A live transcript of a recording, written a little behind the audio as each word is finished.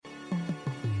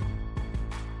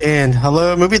And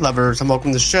hello, movie lovers, and welcome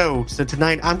to the show. So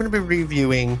tonight I'm going to be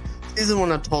reviewing season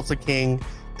 1 of Tulsa King.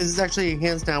 This is actually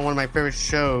hands down one of my favorite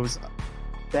shows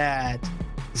that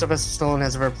Sylvester Stallone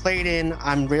has ever played in.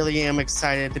 I really am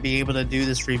excited to be able to do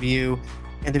this review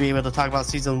and to be able to talk about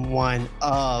season 1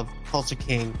 of Tulsa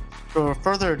King. So without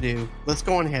further ado, let's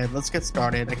go on ahead. Let's get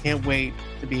started. I can't wait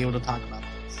to be able to talk about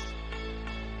this.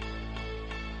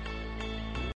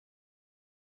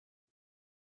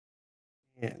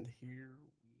 And here we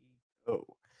go.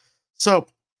 So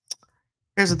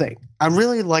here's the thing. I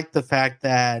really like the fact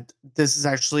that this is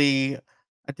actually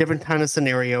a different kind of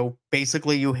scenario.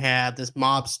 Basically, you have this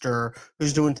mobster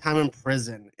who's doing time in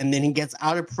prison, and then he gets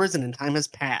out of prison and time has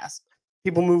passed.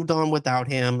 People moved on without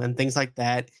him and things like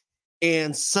that.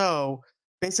 And so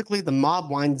basically the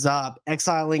mob winds up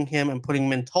exiling him and putting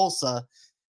him in Tulsa.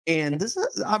 And this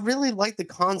is, I really like the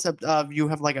concept of you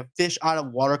have like a fish out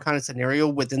of water kind of scenario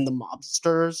within the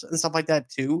mobsters and stuff like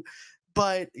that too.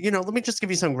 But let me just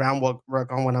give you some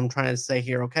groundwork on what I'm trying to say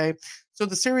here, okay? So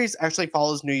the series actually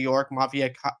follows New York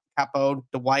mafia capo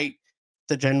Dwight,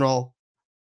 the General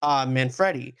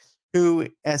Manfredi, who,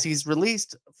 as he's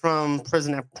released from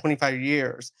prison after 25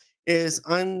 years, is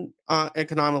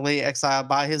uneconomically exiled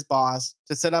by his boss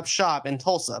to set up shop in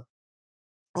Tulsa,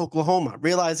 Oklahoma,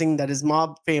 realizing that his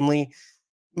mob family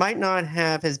might not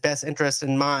have his best interest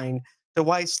in mind.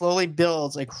 Dwight slowly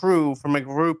builds a crew from a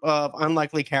group of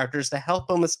unlikely characters to help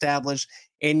him establish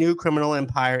a new criminal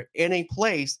empire in a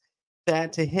place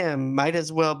that to him might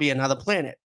as well be another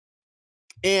planet.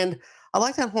 And I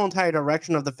like that whole entire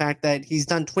direction of the fact that he's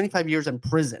done 25 years in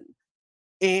prison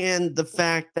and the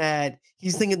fact that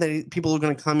he's thinking that people are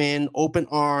going to come in, open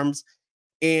arms,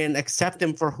 and accept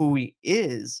him for who he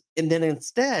is. And then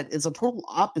instead, it's a total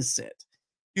opposite.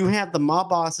 You have the mob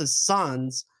boss's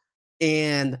sons,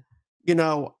 and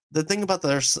the thing about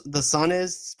the son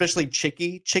is, especially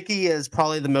Chicky. Chicky is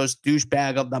probably the most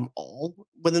douchebag of them all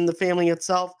within the family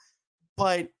itself.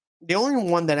 But the only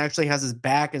one that actually has his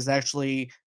back is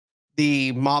actually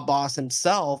the mob boss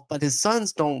himself. But his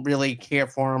sons don't really care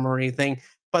for him or anything.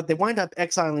 But they wind up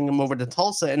exiling him over to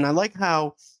Tulsa, and I like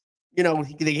how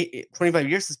 25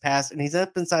 years has passed, and he's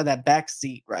up inside that back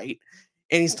seat, right?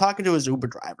 And he's talking to his Uber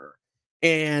driver,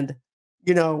 and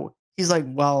he's like,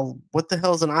 "Well, what the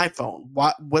hell is an iPhone?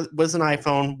 What's an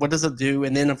iPhone? What does it do?"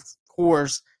 And then, of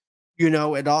course,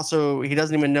 it also he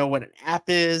doesn't even know what an app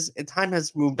is. And time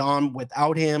has moved on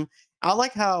without him. I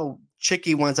like how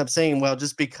Chicky winds up saying, "Well,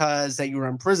 just because that you were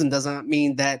in prison does not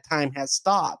mean that time has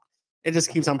stopped. It just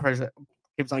keeps on going."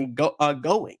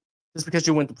 Just because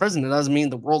you went to prison, it doesn't mean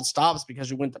the world stops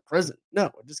because you went to prison. No,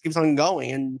 it just keeps on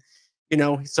going.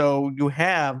 And, so you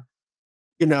have,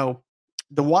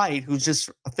 Dwight, who's just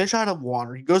a fish out of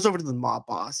water. He goes over to the mob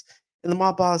boss, and the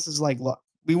mob boss is like, "Look,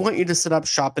 we want you to set up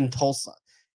shop in Tulsa."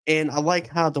 And I like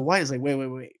how Dwight is like,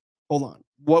 wait, hold on.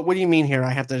 What do you mean here?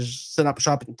 I have to set up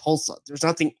shop in Tulsa. There's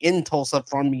nothing in Tulsa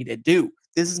for me to do.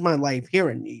 This is my life here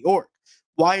in New York.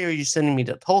 Why are you sending me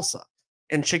to Tulsa?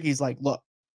 And Chicky's like, "Look,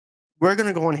 we're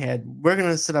going to go ahead. We're going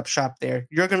to set up shop there.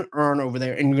 You're going to earn over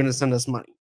there, and you're going to send us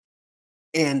money."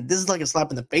 And this is like a slap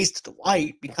in the face to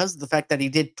Dwight because of the fact that he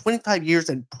did 25 years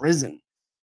in prison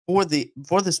for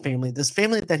this family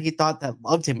that he thought that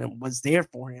loved him and was there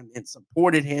for him and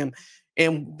supported him.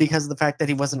 And because of the fact that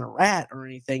he wasn't a rat or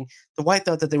anything, Dwight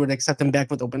thought that they would accept him back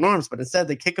with open arms. But instead,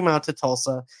 they kick him out to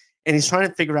Tulsa, and he's trying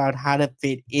to figure out how to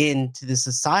fit into the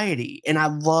society. And I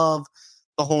love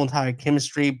the whole entire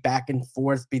chemistry back and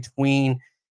forth between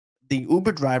the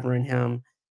Uber driver and him.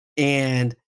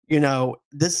 And,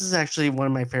 this is actually one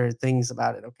of my favorite things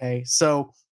about it. Okay.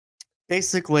 So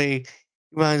basically,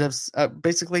 he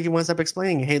winds up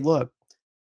explaining, "Hey, look,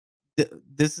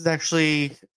 this is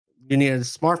actually, you need a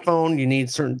smartphone. You need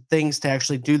certain things to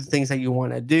actually do the things that you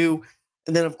want to do."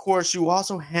 And then, of course, he wants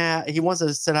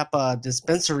to set up a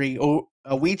dispensary or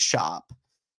a weed shop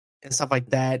and stuff like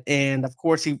that. And of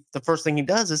course, the first thing he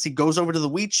does is he goes over to the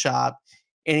weed shop,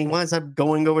 and he winds up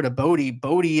going over to Bodie.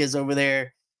 Bodie is over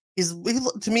there.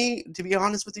 To me, to be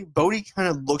honest with you, Bodie kind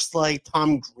of looks like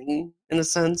Tom Green in a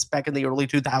sense, back in the early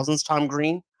 2000s, Tom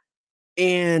Green.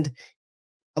 And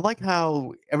I like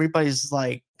how everybody's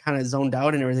like kind of zoned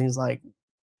out and everything's like,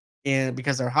 and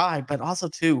because they're high, but also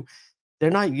too,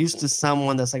 they're not used to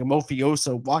someone that's like a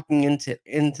mafioso walking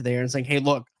into there and saying, "Hey,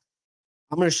 look,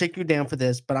 I'm going to shake you down for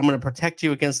this, but I'm going to protect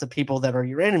you against the people that are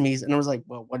your enemies." And I was like,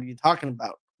 "Well, what are you talking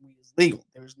about? Weed is legal.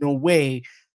 There's no way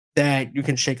that you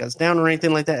can shake us down or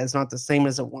anything like that. It's not the same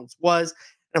as it once was."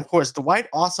 And of course, Dwight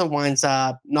also winds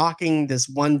up knocking this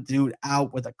one dude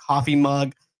out with a coffee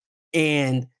mug.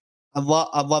 And I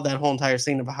love that whole entire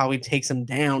scene of how he takes him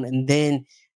down. And then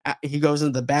he goes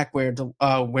into the back where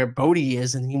Bodhi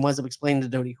is, and he winds up explaining to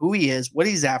Dodie who he is, what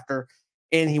he's after,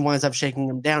 and he winds up shaking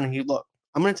him down. And look,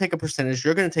 I'm going to take a percentage,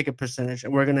 you're going to take a percentage,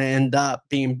 and we're going to end up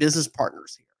being business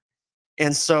partners here.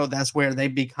 And so that's where they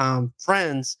become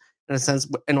friends in a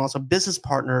sense, and also business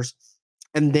partners.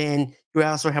 And then you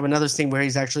also have another scene where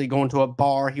he's actually going to a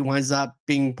bar. He winds up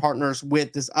being partners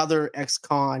with this other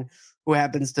ex-con who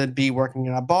happens to be working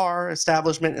in a bar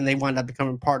establishment, and they wind up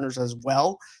becoming partners as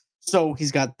well. So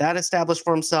he's got that established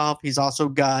for himself. He's also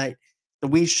got the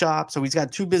weed shop. So he's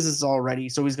got two businesses already.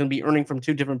 So he's going to be earning from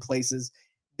two different places.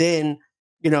 Then,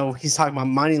 he's talking about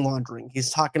money laundering. He's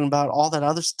talking about all that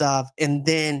other stuff. And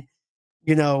then,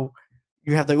 you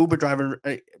have the Uber driver.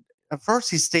 At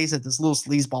first, he stays at this little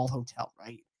sleazeball hotel,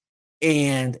 right?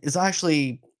 And it's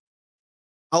actually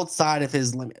outside of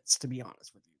his limits, to be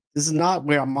honest with you. This is not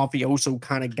where a mafioso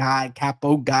kind of guy,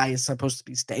 capo guy, is supposed to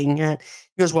be staying at.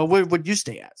 He goes, well, where would you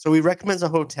stay at? So he recommends a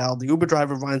hotel. The Uber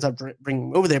driver winds up bringing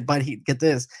him over there, but get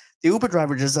this: the Uber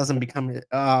driver just doesn't become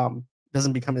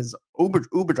his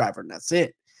Uber driver, and that's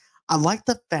it. I like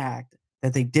the fact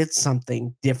that they did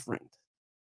something different.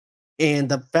 And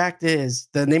the fact is,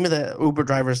 the name of the Uber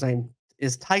driver's name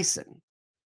is Tyson.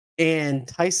 And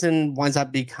Tyson winds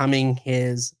up becoming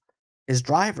his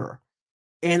driver.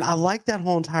 And I like that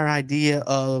whole entire idea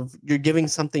of you're giving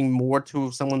something more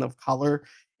to someone of color,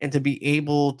 and to be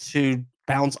able to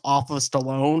bounce off of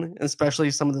Stallone,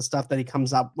 especially some of the stuff that he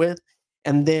comes up with.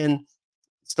 And then,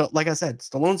 like I said,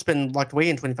 Stallone's been locked away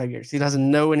in 25 years. He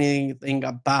doesn't know anything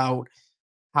about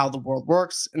how the world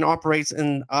works and operates.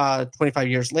 In 25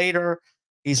 years later,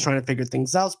 he's trying to figure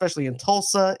things out, especially in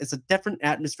Tulsa. It's a different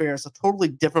atmosphere. It's a totally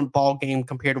different ball game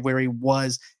compared to where he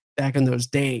was back in those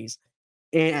days.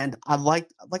 And like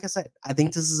I said, I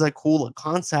think this is a cool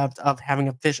concept of having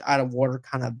a fish out of water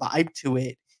kind of vibe to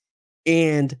it.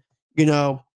 And,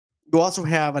 you also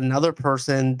have another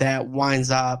person that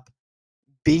winds up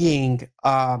being,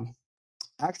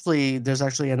 there's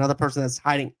actually another person that's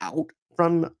hiding out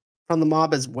from the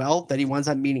mob as well, that he winds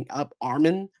up meeting up,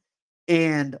 Armin.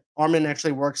 And Armin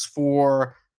actually works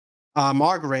for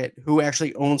Margaret, who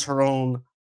actually owns her own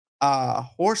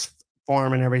horse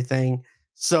farm and everything.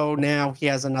 So now he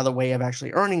has another way of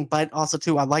actually earning. But also,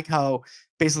 too, I like how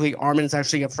basically Armin is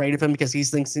actually afraid of him because he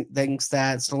thinks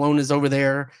that Stallone is over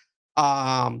there.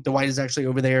 Dwight is actually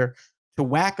over there to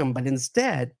whack him. But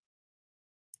instead,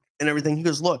 and everything, he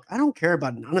goes, look, I don't care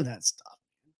about none of that stuff.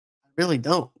 I really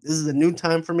don't. This is a new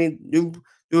time for me, new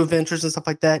adventures and stuff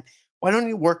like that. Why don't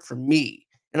you work for me?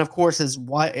 And of course,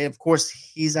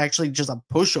 he's actually just a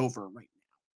pushover right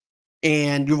now.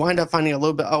 And you wind up finding a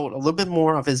little bit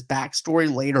more of his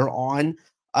backstory later on,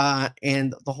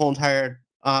 and the whole entire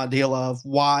deal of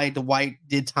why Dwight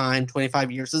did time 25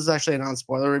 years. This is actually a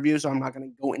non-spoiler review, so I'm not going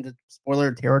to go into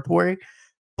spoiler territory.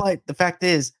 But the fact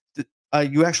is,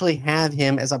 you actually have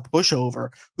him as a pushover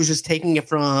who's just taking it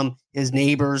from his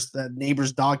neighbors. The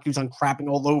neighbor's dog keeps on crapping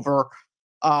all over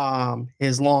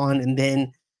his lawn, and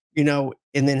then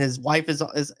his wife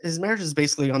his marriage is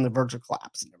basically on the verge of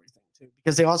collapse and everything too,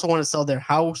 because they also want to sell their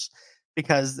house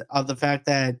because of the fact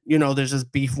that there's this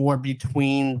beef war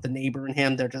between the neighbor and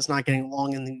him. They're just not getting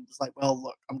along, and he was like, well,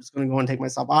 look, I'm just going to go and take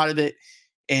myself out of it,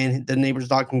 and the neighbor's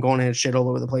dog can go on and shit all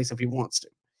over the place if he wants to.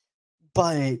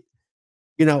 But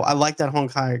I like that whole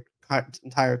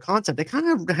entire concept. It kind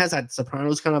of has that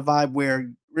Sopranos kind of vibe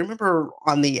where, remember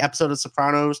on the episode of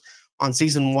Sopranos on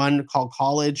season 1 called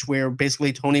College, where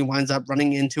basically Tony winds up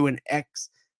running into an ex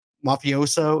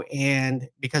mafioso, and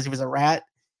because he was a rat,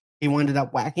 he ended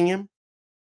up whacking him.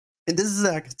 And this is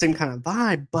that same kind of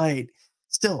vibe, but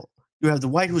still, you have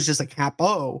Dwight who's just a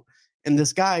capo, and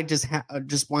this guy just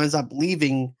winds up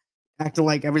leaving, acting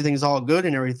like everything's all good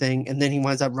and everything, and then he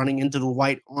winds up running into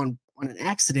Dwight on an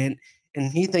accident,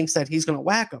 and he thinks that he's going to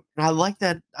whack him. And I like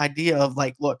that idea of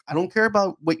like, look, I don't care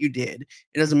about what you did.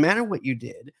 It doesn't matter what you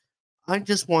did. I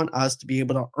just want us to be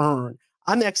able to earn.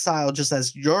 I'm exiled just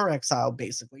as you're exiled,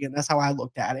 basically, and that's how I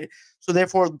looked at it. So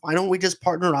therefore, why don't we just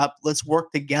partner up? Let's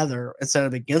work together instead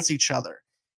of against each other.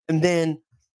 And then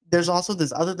there's also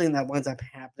this other thing that winds up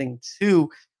happening too,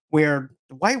 where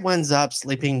Dwight winds up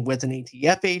sleeping with an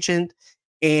ATF agent,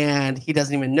 and he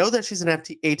doesn't even know that she's an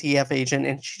ATF agent,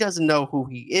 and she doesn't know who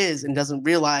he is, and doesn't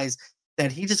realize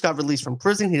that he just got released from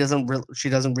prison. She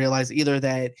doesn't realize either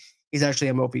that he's actually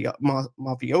a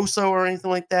mafioso or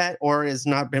anything like that, or has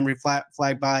not been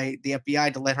flagged by the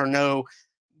FBI to let her know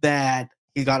that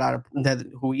he got out of that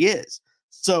who he is.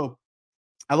 So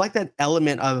I like that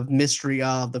element of mystery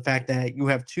of the fact that you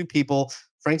have two people.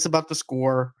 Frank's about to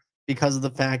score because of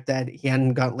the fact that he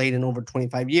hadn't got laid in over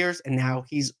 25 years, and now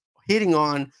he's hitting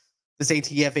on this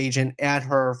ATF agent at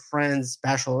her friend's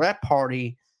bachelorette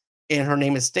party, and her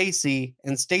name is Stacy,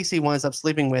 and Stacy winds up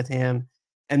sleeping with him,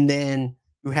 and then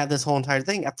you have this whole entire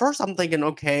thing. At first, I'm thinking,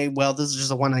 okay, well, this is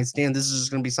just a one night stand. This is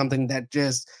just going to be something that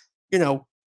just, you know,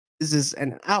 this is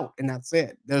an out, and that's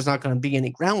it. There's not going to be any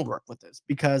groundwork with this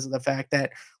because of the fact that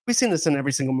we've seen this in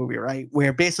every single movie, right?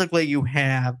 Where basically you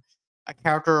have a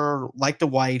character like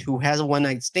Dwight who has a one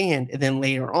night stand, and then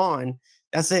later on,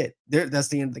 that's it. That's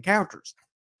the end of the characters.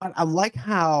 But I like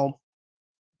how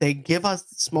they give us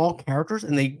small characters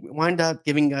and they wind up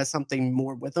giving us something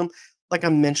more with them. Like I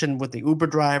mentioned with the Uber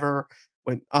driver,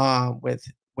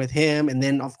 with him, and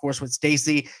then of course with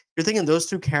Stacy. You're thinking those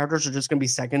two characters are just going to be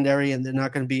secondary and they're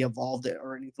not going to be evolved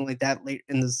or anything like that late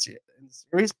in in the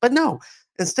series. But no,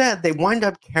 instead they wind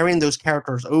up carrying those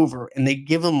characters over and they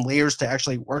give them layers to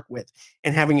actually work with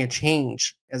and having a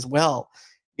change as well.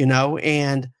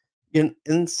 And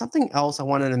and something else I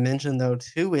wanted to mention though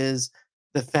too is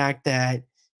the fact that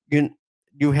you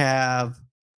you have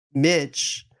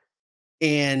Mitch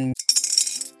and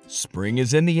Spring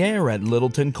is in the air at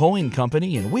Littleton Coin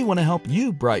Company, and we want to help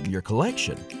you brighten your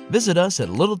collection. Visit us at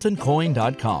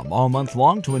littletoncoin.com all month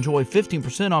long to enjoy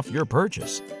 15% off your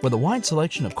purchase. With a wide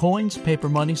selection of coins, paper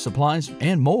money, supplies,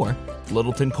 and more,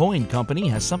 Littleton Coin Company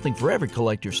has something for every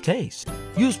collector's taste.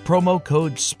 Use promo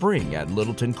code SPRING at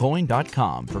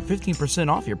littletoncoin.com for 15%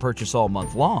 off your purchase all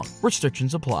month long.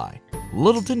 Restrictions apply.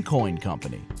 Littleton Coin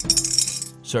Company.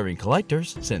 Serving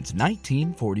collectors since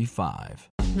 1945.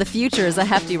 The future is a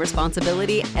hefty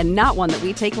responsibility and not one that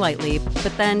we take lightly.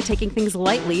 But then taking things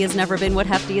lightly has never been what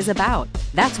Hefty is about.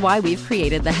 That's why we've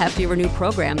created the Hefty Renew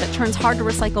program that turns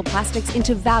hard-to-recycle plastics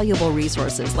into valuable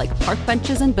resources like park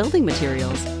benches and building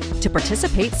materials. To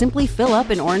participate, simply fill up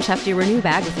an orange Hefty Renew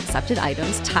bag with accepted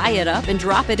items, tie it up, and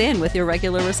drop it in with your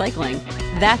regular recycling.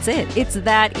 That's it. It's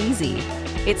that easy.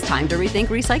 It's time to rethink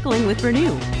recycling with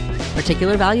Renew.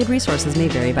 Particular valued resources may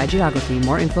vary by geography.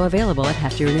 More info available at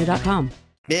heftyrenew.com.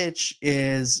 Mitch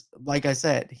is, like I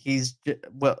said, he's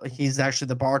actually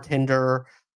the bartender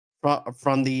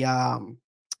from the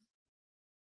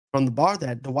bar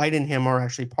that Dwight and him are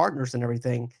actually partners and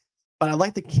everything. But I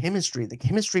like the chemistry. The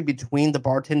chemistry between the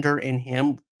bartender and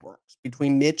him works.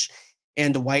 Between Mitch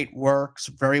and Dwight works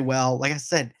very well. Like I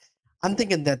said, I'm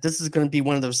thinking that this is going to be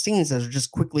one of those scenes that are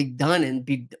just quickly done and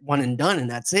be one and done, and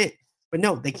that's it. But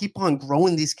no, they keep on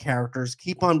growing these characters,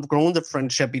 keep on growing the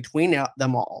friendship between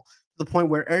them all to the point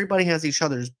where everybody has each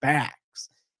other's backs,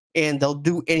 and they'll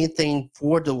do anything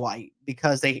for Dwight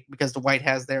because Dwight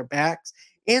has their backs,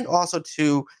 and also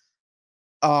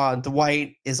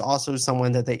Dwight is also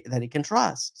someone that he can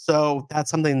trust. So that's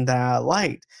something that I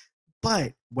liked.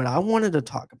 But what I wanted to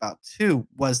talk about too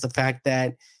was the fact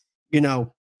that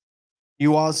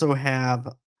you also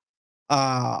have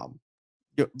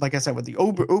like I said, with the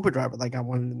Uber driver, like I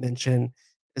wanted to mention,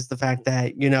 is the fact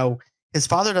that, his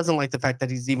father doesn't like the fact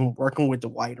that he's even working with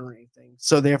Dwight or anything.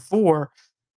 So therefore,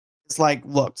 it's like,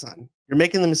 look, son, you're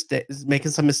making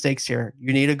some mistakes here.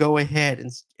 You need to go ahead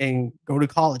and go to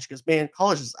college because, man,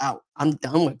 college is out. I'm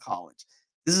done with college.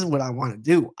 This is what I want to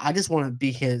do. I just want to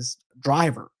be his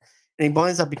driver. And he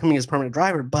winds up becoming his permanent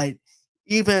driver. But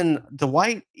even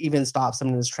Dwight even stops him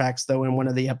in his tracks, though, in one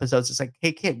of the episodes. It's like,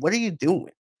 hey, kid, what are you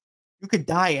doing? You could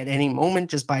die at any moment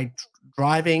just by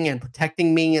driving and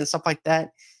protecting me and stuff like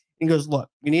that. And he goes, look,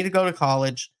 you need to go to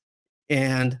college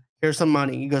and here's some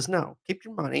money. He goes, no, keep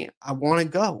your money. I want to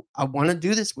go. I want to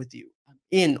do this with you. I'm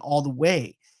in all the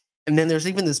way. And then there's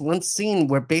even this one scene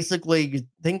where basically you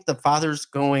think the father's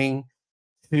going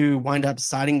to wind up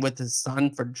siding with his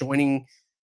son for joining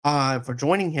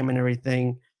him and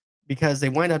everything because they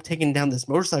wind up taking down this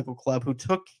motorcycle club who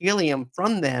took helium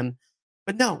from them.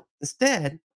 But no,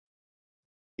 instead,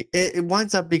 it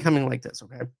winds up becoming like this,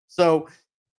 okay? So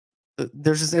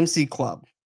there's this MC club,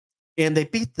 and they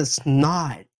beat the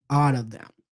snot out of them.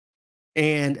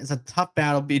 And it's a tough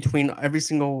battle between every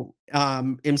single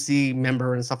MC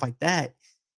member and stuff like that.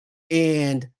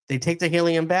 And they take the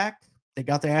helium back. They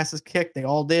got their asses kicked. They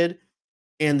all did.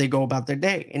 And they go about their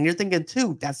day. And you're thinking,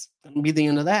 too, that's going to be the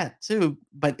end of that, too.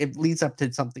 But it leads up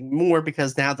to something more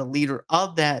because now the leader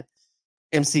of that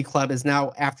MC club is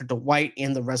now after Dwight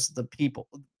and the rest of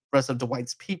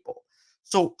Dwight's people.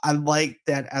 So I like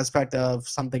that aspect of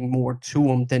something more to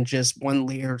them than just one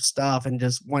layer stuff and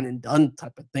just one and done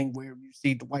type of thing where you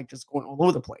see Dwight just going all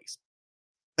over the place.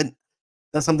 But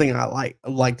that's something I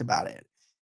liked about it.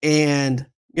 And,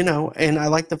 and I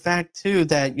like the fact too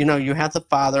that, you have the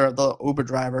father of the Uber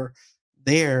driver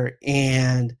there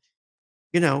and,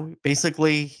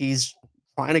 basically he's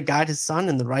trying to guide his son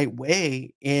in the right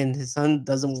way, and his son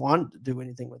doesn't want to do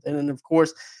anything with it. And of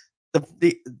course,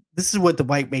 the this is what the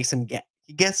Dwight makes him get.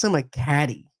 He gets him a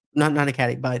caddy, not a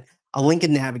caddy, but a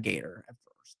Lincoln Navigator at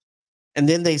first, and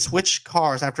then they switch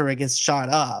cars after it gets shot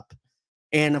up.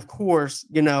 And of course,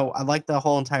 I like the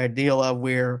whole entire deal of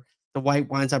where the Dwight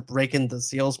winds up breaking the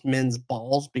salesman's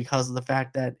balls because of the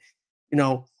fact that you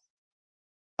know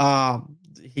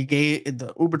he gave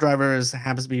the Uber driver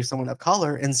happens to be someone of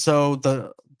color, and so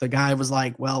the guy was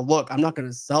like, "Well, look, I'm not going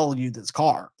to sell you this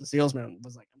car." The salesman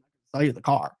was like, "I'm not going to sell you the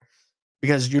car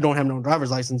because you don't have no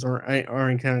driver's license or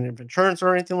any kind of insurance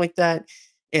or anything like that,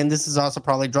 and this is also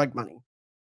probably drug money."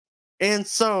 And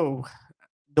so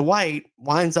Dwight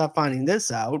winds up finding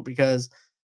this out because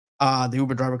the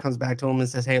Uber driver comes back to him and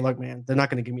says, "Hey, look, man, they're not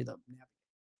going to give me the."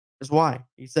 Here's why.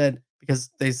 He said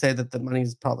because they say that the money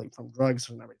is probably from drugs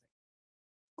and everything.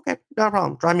 Okay, not a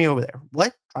problem. Drive me over there.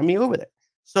 What? Drive me over there.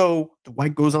 So the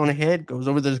Dwight goes on ahead, goes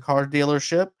over to the car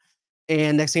dealership,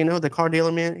 and next thing you know, the car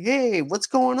dealer man, hey, what's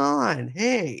going on?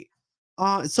 Hey,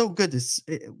 it's so good to.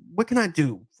 What can I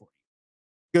do for you?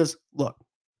 He goes, look,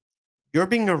 you're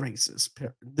being a racist.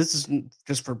 This is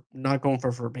just for not going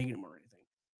for verbatim or anything.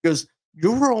 He goes,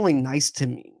 you were only nice to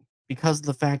me because of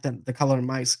the fact that the color of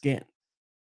my skin.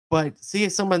 But see,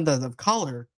 someone that's of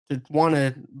color to want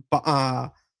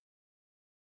to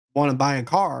buy a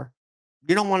car,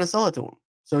 you don't want to sell it to them.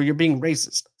 So you're being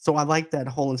racist. So I like that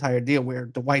whole entire deal where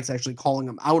Dwight's actually calling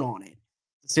him out on it,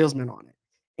 the salesman on it.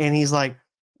 And he's like,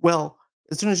 well,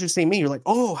 as soon as you see me, you're like,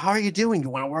 oh, how are you doing? You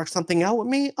want to work something out with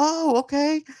me? Oh,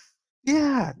 okay.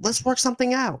 Yeah, let's work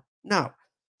something out. No,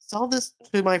 sell this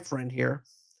to my friend here.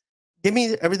 Give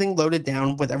me everything loaded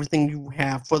down with everything you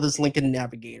have for this Lincoln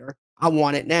Navigator. I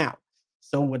want it now.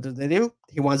 So what did they do?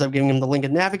 He winds up giving him the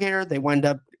Lincoln Navigator. They wind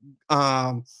up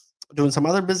um, doing some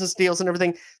other business deals and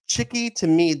everything. Chicky, to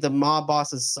me, the mob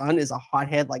boss's son, is a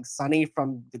hothead like Sonny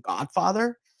from The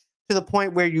Godfather, to the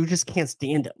point where you just can't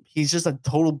stand him. He's just a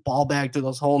total ball bag through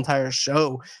this whole entire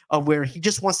show of where he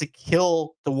just wants to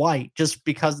kill Dwight just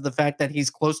because of the fact that he's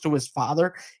close to his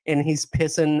father and he's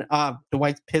pissing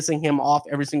Dwight's pissing him off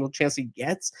every single chance he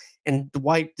gets, and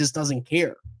Dwight just doesn't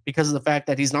care because of the fact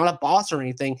that he's not a boss or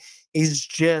anything. He's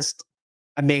just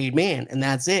a made man, and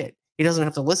that's it. He doesn't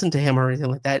have to listen to him or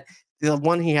anything like that. The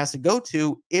one he has to go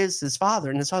to is his father,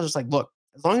 and his father's like, look,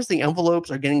 as long as the envelopes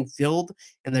are getting filled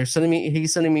and he's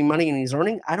sending me money and he's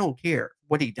earning, I don't care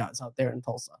what he does out there in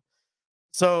Tulsa.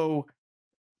 So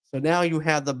now you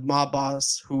have the mob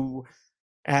boss who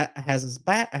has his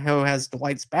back, who has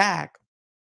Dwight's back,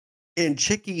 and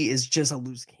Chicky is just a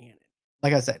loose cannon.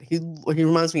 Like I said, he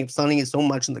reminds me of Sonny so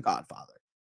much in The Godfather,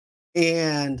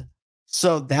 and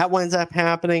so that winds up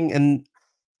happening. And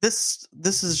this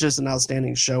is just an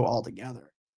outstanding show altogether.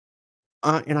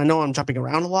 And I know I'm jumping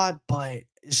around a lot, but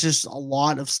it's just a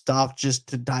lot of stuff just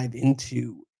to dive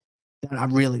into that I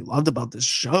really loved about this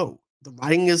show. The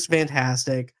writing is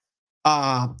fantastic.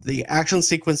 The action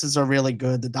sequences are really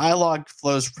good. The dialogue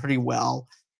flows pretty well.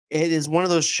 It is one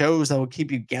of those shows that will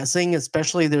keep you guessing.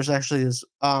 Especially, there's actually this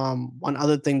one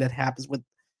other thing that happens with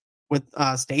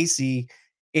Stacy,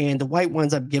 and the Dwight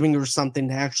winds up giving her something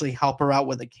to actually help her out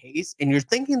with a case. And you're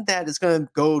thinking that it's going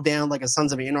to go down like a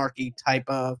Sons of Anarchy type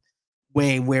of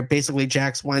way where basically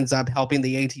Jax winds up helping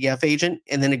the ATF agent,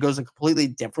 and then it goes a completely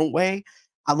different way.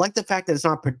 I like the fact that it's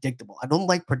not predictable. I don't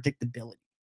like predictability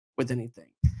with anything,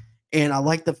 and I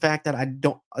like the fact that I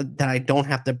don't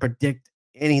have to predict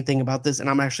anything about this, and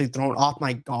I'm actually thrown off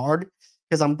my guard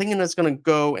because I'm thinking it's going to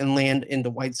go and land in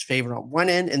Dwight's favor on one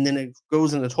end, and then it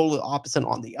goes in the totally opposite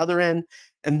on the other end.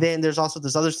 And then there's also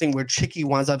this other thing where Chicky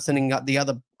winds up sending out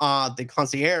the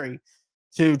concierge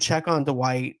to check on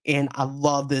Dwight, and I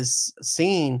love this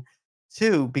scene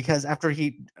too because after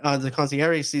the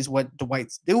concierge sees what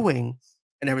Dwight's doing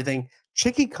and everything,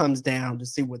 Chicky comes down to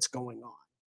see what's going on,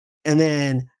 and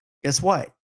then guess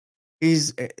what?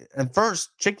 At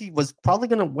first Chicky was probably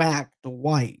going to whack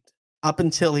Dwight up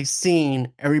until he's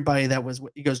seen everybody that was.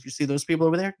 He goes, "You see those people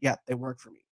over there? Yeah, they work for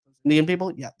me. Those Indian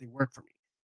people? Yeah, they work for me."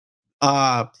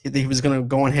 He was going to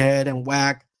go ahead and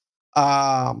whack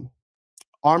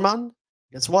Armand.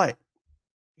 Guess what?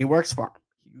 He works for him.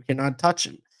 You cannot touch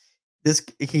him.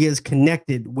 He is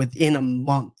connected within a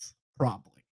month,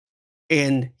 probably.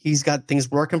 And he's got things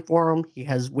working for him. He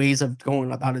has ways of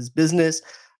going about his business.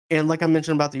 And like I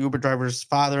mentioned about the Uber driver's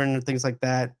father and things like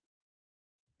that,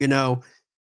 he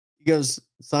goes,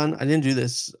 son, I didn't do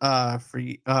this for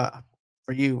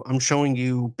you. I'm showing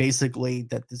you basically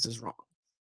that this is wrong.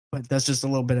 But that's just a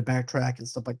little bit of backtrack and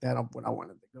stuff like that of what I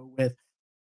wanted to go with.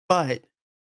 But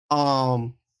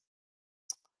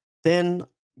then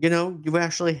you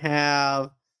actually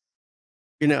have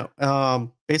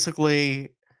basically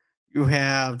you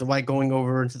have Dwight going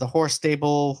over into the horse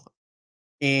stable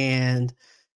and,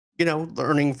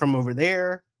 learning from over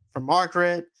there, from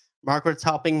Margaret. Margaret's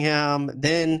helping him.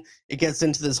 Then it gets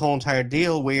into this whole entire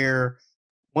deal where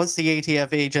once the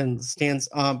ATF agent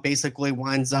basically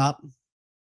winds up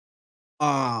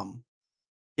um,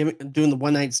 doing the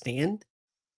one night stand,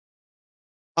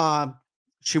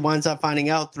 she winds up finding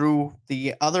out through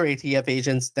the other ATF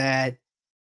agents that,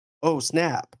 oh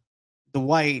snap, the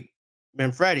white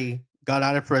Manfredi got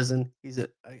out of prison. And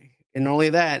not only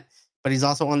that, but he's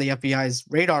also on the FBI's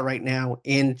radar right now.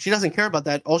 And she doesn't care about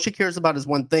that. All she cares about is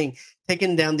one thing: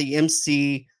 taking down the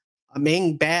MC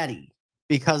main baddie,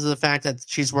 because of the fact that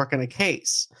she's working a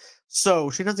case. So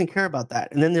she doesn't care about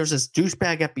that. And then there's this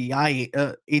douchebag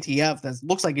FBI ATF that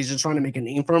looks like he's just trying to make a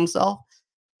name for himself.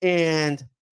 And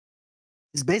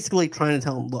he's basically trying to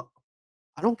tell him, look,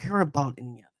 I don't care about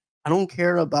any of it. I don't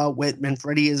care about what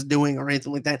Manfredi is doing or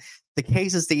anything like that. The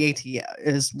case is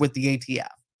with the ATF,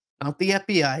 not the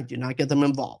FBI. Do not get them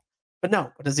involved. But no,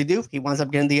 what does he do? He winds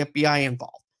up getting the FBI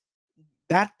involved.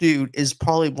 That dude is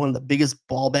probably one of the biggest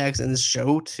ball bags in this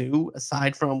show too,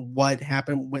 aside from what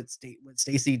happened with what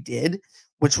Stacy did,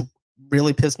 which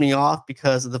really pissed me off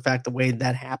because of the fact the way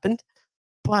that happened.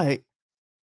 But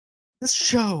this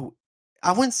show,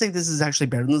 I wouldn't say this is actually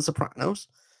better than The Sopranos.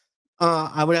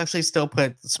 I would actually still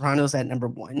put The Sopranos at number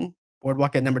 1,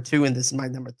 Boardwalk at number 2, and this is my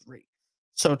number 3.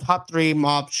 So top 3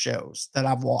 mob shows that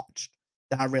I've watched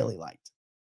that I really liked.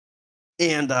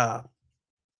 And,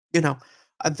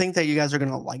 I think that you guys are going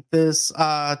to like this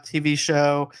TV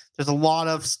show. There's a lot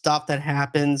of stuff that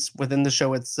happens within the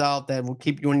show itself that will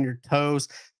keep you on your toes.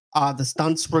 The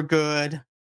stunts were good.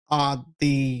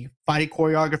 The fighting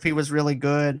choreography was really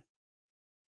good.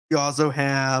 You also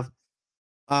have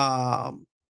a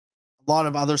lot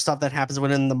of other stuff that happens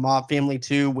within the mob family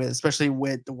too, especially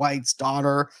with Dwight's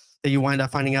daughter, that you wind up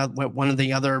finding out what one of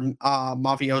the other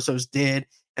mafiosos did.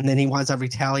 And then he winds up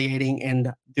retaliating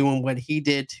and doing what he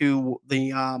did to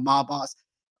the mob boss.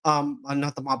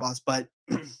 Not the mob boss, but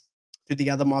to the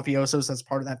other mafiosos that's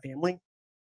part of that family.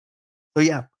 So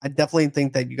yeah, I definitely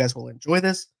think that you guys will enjoy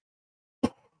this.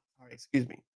 Sorry, excuse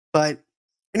me. But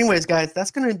anyways, guys,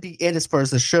 that's going to be it as far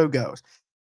as the show goes.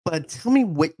 But tell me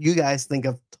what you guys think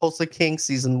of Tulsa King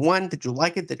Season 1. Did you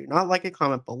like it? Did you not like it?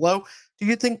 Comment below. Do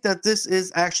you think that this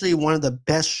is actually one of the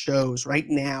best shows right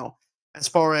now as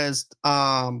far as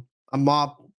a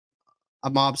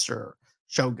mobster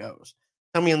show goes?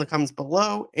 Tell me in the comments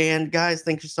below. And guys,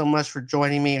 thank you so much for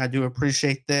joining me. I do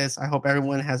appreciate this. I hope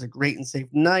everyone has a great and safe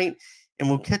night. And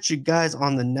we'll catch you guys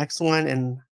on the next one.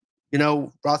 And,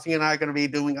 Rossi and I are going to be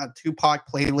doing a Tupac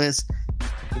playlist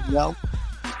as well.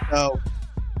 So,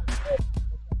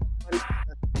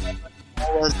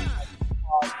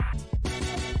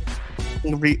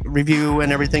 review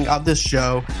and everything of this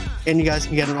show, and you guys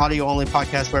can get an audio only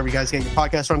podcast wherever you guys get your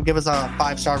podcast from. Give us a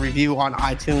 5-star review on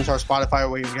iTunes or Spotify, or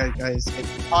where you guys get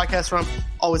your podcast from.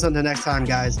 Always until next time,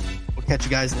 guys. We'll catch you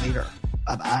guys later.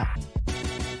 Bye bye.